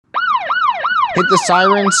Hit the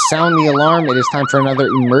sirens, sound the alarm. It is time for another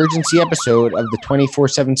emergency episode of the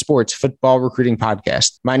 24/7 Sports Football Recruiting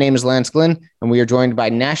Podcast. My name is Lance Glynn, and we are joined by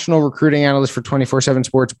national recruiting analyst for 24/7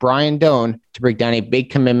 Sports, Brian Doan, to break down a big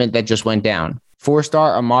commitment that just went down.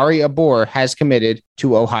 Four-star Amari Abor has committed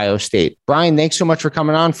to Ohio State. Brian, thanks so much for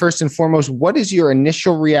coming on. First and foremost, what is your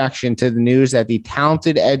initial reaction to the news that the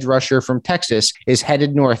talented edge rusher from Texas is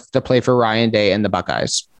headed north to play for Ryan Day and the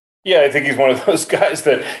Buckeyes? Yeah, I think he's one of those guys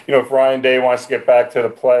that, if Ryan Day wants to get back to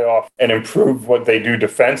the playoff and improve what they do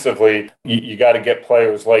defensively, you got to get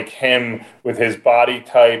players like him with his body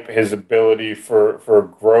type, his ability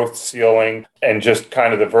for growth ceiling, and just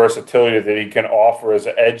kind of the versatility that he can offer as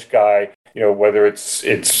an edge guy. Whether it's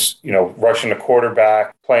rushing the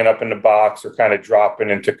quarterback, playing up in the box, or kind of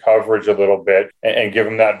dropping into coverage a little bit and give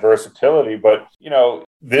him that versatility. But,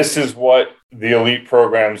 this is what the elite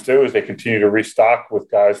programs do, is they continue to restock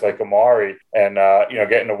with guys like Amari and,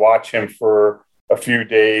 getting to watch him for a few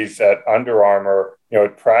days at Under Armour,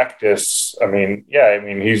 at practice.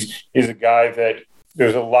 He's a guy that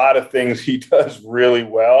there's a lot of things he does really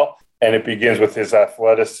well, and it begins with his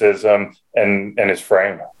athleticism and his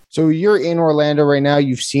frame. So you're in Orlando right now.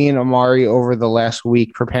 You've seen Amari over the last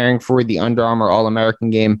week preparing for the Under Armour All-American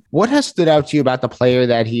game. What has stood out to you about the player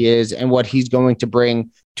that he is and what he's going to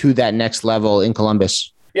bring to that next level in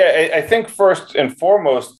Columbus? Yeah, I think first and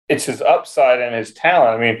foremost, it's his upside and his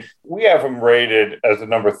talent. We have him rated as the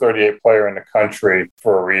number 38 player in the country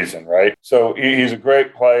for a reason, right? So he's a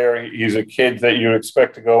great player. He's a kid that you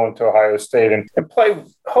expect to go into Ohio State and play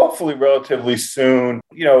hopefully relatively soon,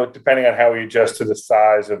 depending on how he adjusts to the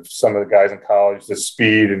size of some of the guys in college, the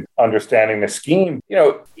speed and understanding the scheme.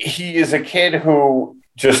 He is a kid who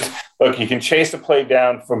he can chase a play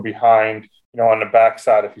down from behind, on the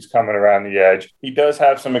backside if he's coming around the edge. He does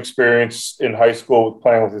have some experience in high school with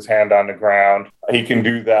playing with his hand on the ground. He can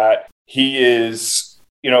do that. He is,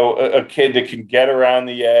 a kid that can get around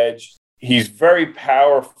the edge. He's very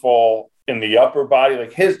powerful in the upper body.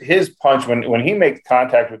 Like his punch, when he makes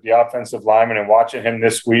contact with the offensive lineman, and watching him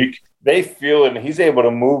this week, they feel it, and he's able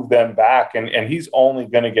to move them back, and he's only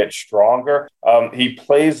going to get stronger. He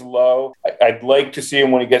plays low. I'd like to see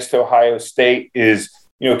him when he gets to Ohio State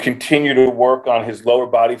continue to work on his lower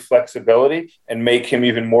body flexibility and make him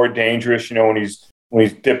even more dangerous, when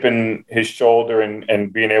he's dipping his shoulder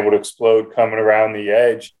and being able to explode coming around the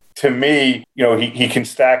edge. To me, he can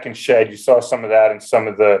stack and shed. You saw some of that in some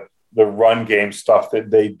of the run game stuff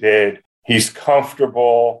that they did. He's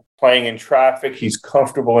comfortable playing in traffic. He's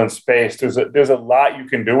comfortable in space. There's a lot you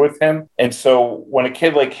can do with him. And so when a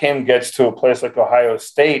kid like him gets to a place like Ohio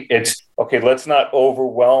State, it's, okay, let's not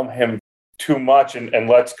overwhelm him too much and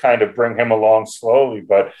let's kind of bring him along slowly.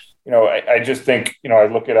 But, I just think, I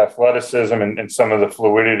look at athleticism and some of the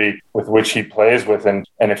fluidity with which he plays with. And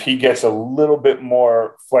if he gets a little bit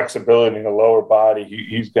more flexibility in the lower body,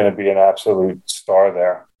 he's going to be an absolute star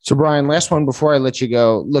there. So, Brian, last one before I let you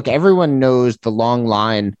go. Look, everyone knows the long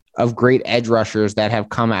line of great edge rushers that have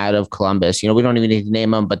come out of Columbus. We don't even need to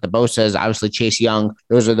name them, but the Bosa's, obviously Chase Young.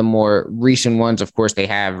 Those are the more recent ones. Of course, they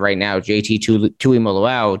have right now JT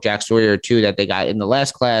Tuimoloau, Jack Sawyer, too, that they got in the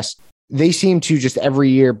last class. They seem to just every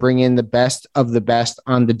year bring in the best of the best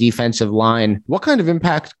on the defensive line. What kind of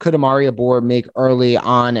impact could Amari Abor make early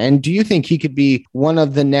on? And do you think he could be one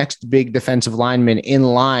of the next big defensive linemen in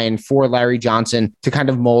line for Larry Johnson to kind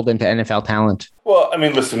of mold into NFL talent? Well,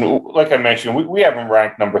 listen, like I mentioned, we have him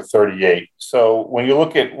ranked number 38. So when you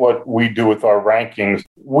look at what we do with our rankings,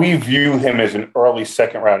 we view him as an early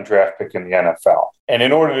second-round draft pick in the NFL. And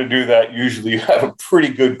in order to do that, usually you have a pretty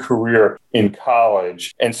good career in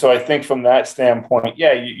college. And so I think from that standpoint,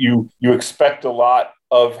 you expect a lot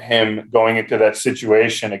of him going into that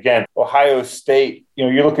situation. Again, Ohio State,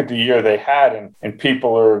 you look at the year they had, and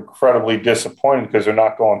people are incredibly disappointed because they're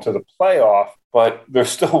not going to the playoff. But they're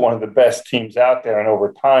still one of the best teams out there. And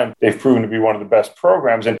over time, they've proven to be one of the best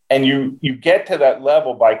programs. And you get to that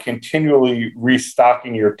level by continually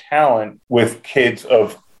restocking your talent with kids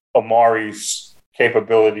of Amari's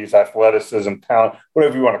capabilities, athleticism, talent,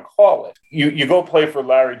 whatever you want to call it. You go play for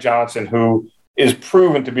Larry Johnson, who is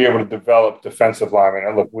proven to be able to develop defensive linemen.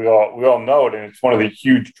 And look, we all know it, and it's one of the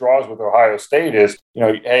huge draws with Ohio State is,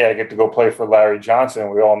 hey, I get to go play for Larry Johnson.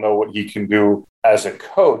 We all know what he can do as a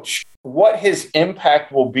coach. What his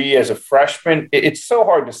impact will be as a freshman, it's so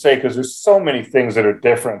hard to say because there's so many things that are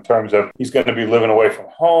different in terms of he's going to be living away from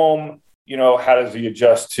home. How does he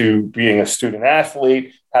adjust to being a student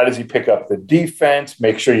athlete? How does he pick up the defense?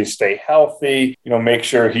 Make sure you stay healthy, make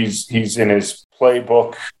sure he's in his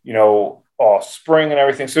playbook, all spring and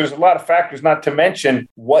everything. So there's a lot of factors, not to mention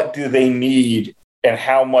what do they need and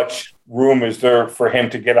how much room is there for him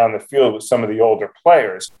to get on the field with some of the older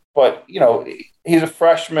players. But, he's a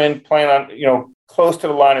freshman playing on, close to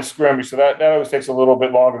the line of scrimmage. So that always takes a little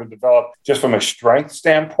bit longer to develop just from a strength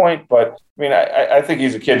standpoint. But, I think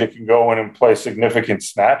he's a kid that can go in and play significant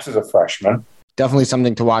snaps as a freshman. Definitely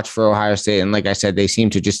something to watch for Ohio State. And like I said, they seem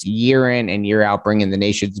to just year in and year out bring in the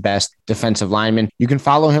nation's best defensive linemen. You can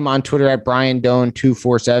follow him on Twitter at Brian Doan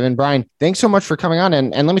 247. Brian, thanks so much for coming on.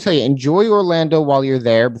 And let me tell you, enjoy Orlando while you're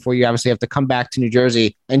there before you obviously have to come back to New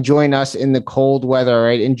Jersey and join us in the cold weather,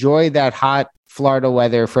 right? Enjoy that hot Florida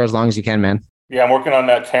weather for as long as you can, man. Yeah, I'm working on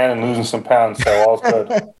that tan and losing some pounds, so all's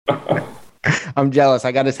good. I'm jealous.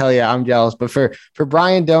 I got to tell you, I'm jealous. But for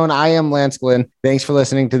Brian Doan, I am Lance Glynn. Thanks for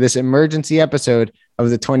listening to this emergency episode of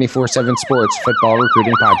the 24/7 Sports Football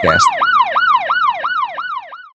Recruiting Podcast.